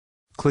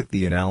Click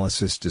the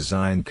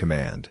Analysis+Design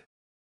command.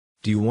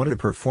 Do you want to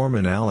perform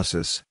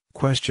analysis?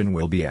 Question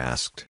will be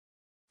asked.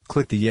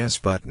 Click the Yes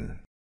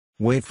button.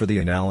 Wait for the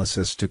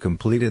analysis to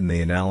complete in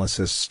the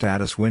Analysis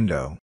status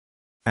window.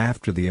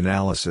 After the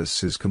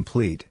analysis is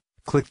complete,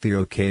 click the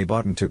OK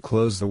button to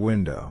close the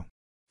window.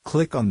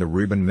 Click on the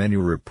ribbon menu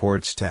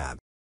Reports tab.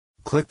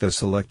 Click the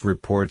Select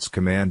Reports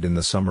command in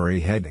the Summary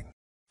heading.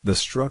 The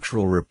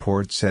Structural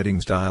Report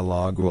Settings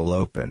dialog will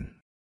open.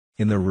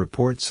 In the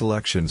Report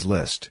Selections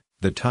list,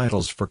 the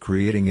titles for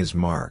creating is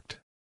marked.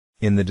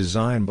 In the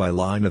Design by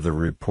line of the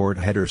Report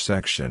Header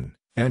section,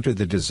 enter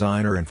the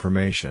designer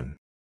information.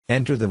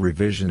 Enter the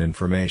revision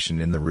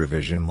information in the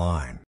revision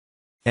line.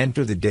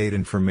 Enter the date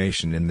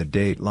information in the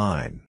date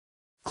line.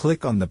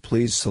 Click on the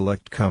Please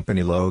Select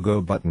Company Logo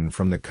button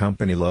from the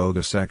Company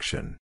Logo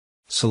section.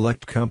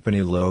 Select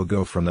Company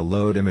Logo from the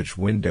Load Image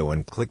window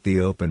and click the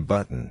Open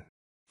button.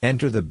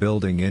 Enter the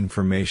building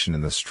information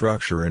in the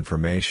Structure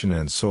Information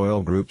and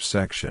Soil Group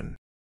section.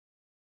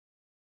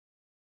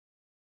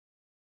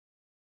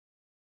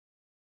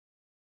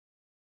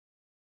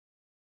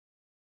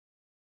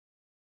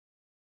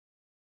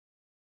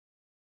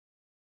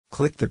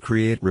 Click the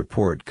Create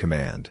Report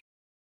command.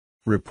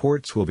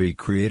 Reports will be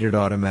created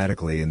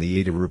automatically in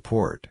the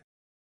ideReport.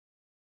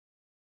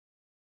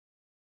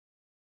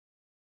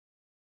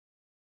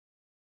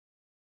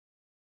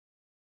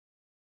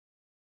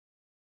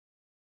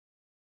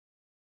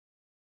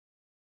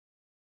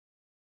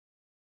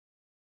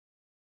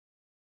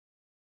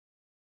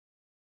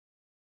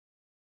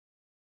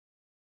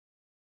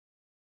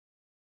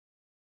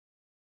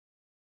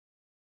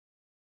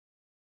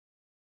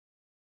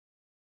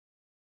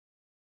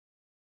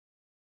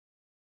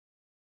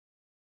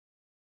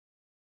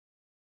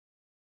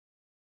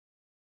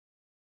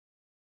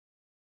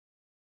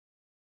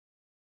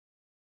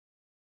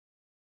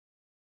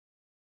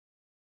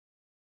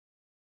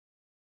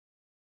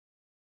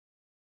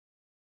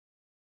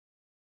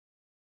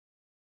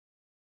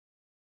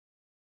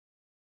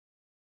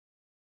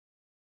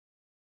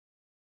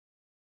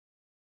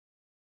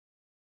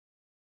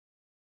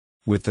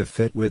 With the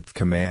Fit Width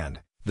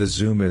command, the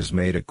zoom is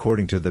made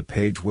according to the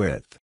page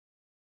width.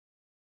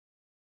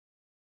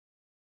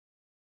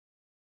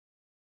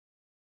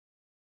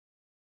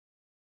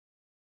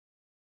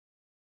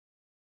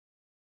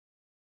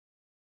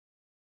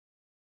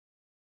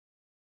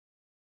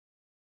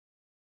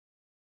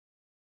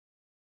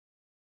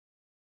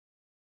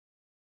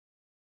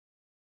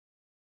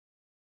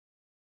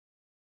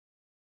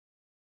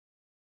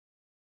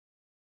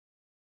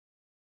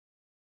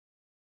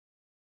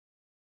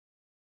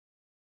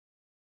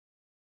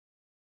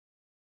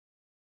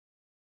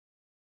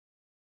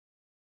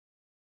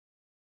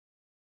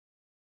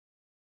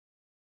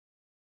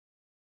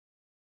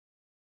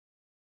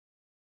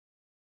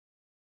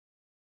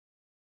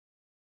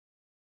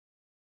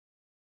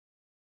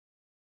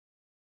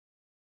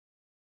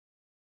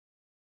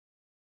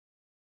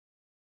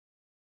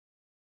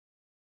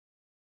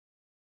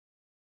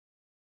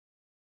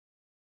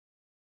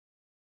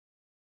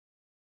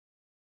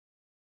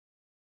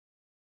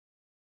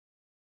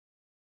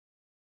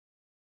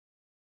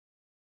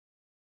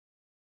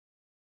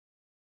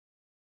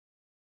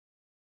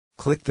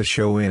 Click the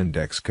Show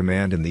Index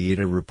command in the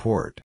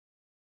ideReport.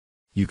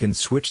 You can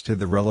switch to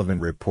the relevant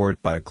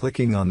report by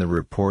clicking on the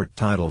report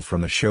title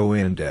from the Show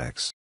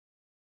Index.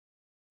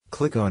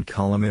 Click on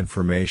Column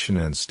Information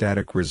and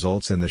Static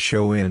Results in the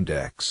Show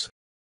Index.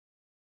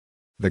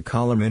 The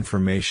Column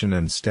Information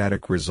and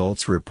Static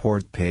Results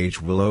report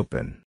page will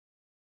open.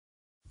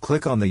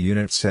 Click on the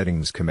Unit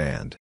Settings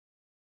command.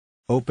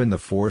 Open the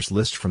force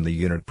list from the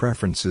Unit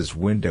Preferences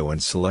window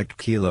and select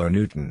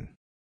kN.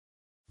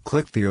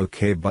 Click the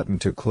OK button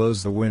to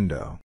close the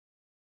window.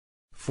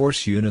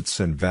 Force units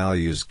and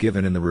values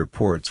given in the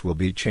reports will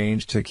be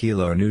changed to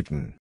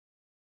kN.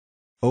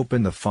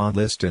 Open the font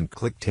list and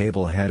click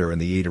Table Header in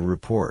the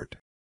ideReport.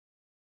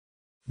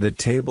 The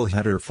Table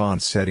Header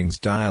Font Settings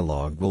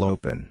dialog will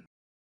open.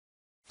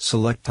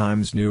 Select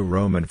Times New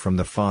Roman from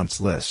the fonts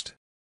list.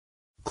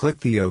 Click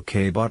the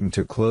OK button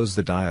to close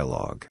the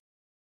dialog.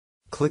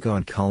 Click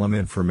on Column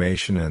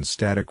Information and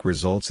Static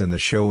Results in the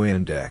Show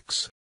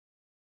Index.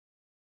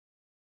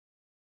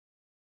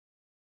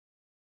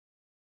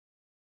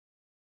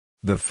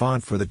 The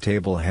font for the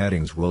table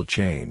headings will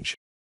change.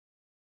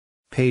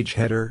 Page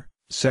header,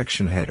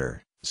 section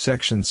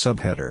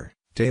subheader,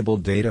 table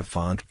data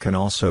font can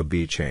also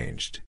be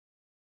changed.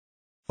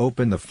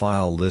 Open the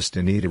file list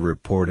in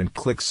ideReport and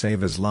click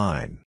Save as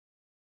Line.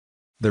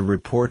 The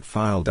Report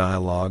File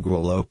dialog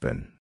will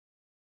open.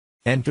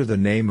 Enter the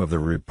name of the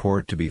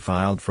report to be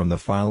filed from the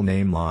File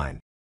Name line.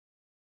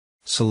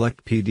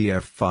 Select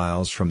PDF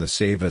files from the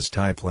Save as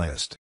Type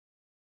list.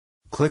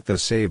 Click the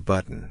Save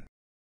button.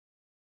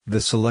 The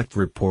select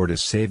report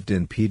is saved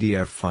in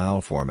PDF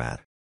file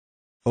format.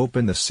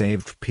 Open the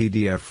saved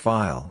PDF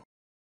file.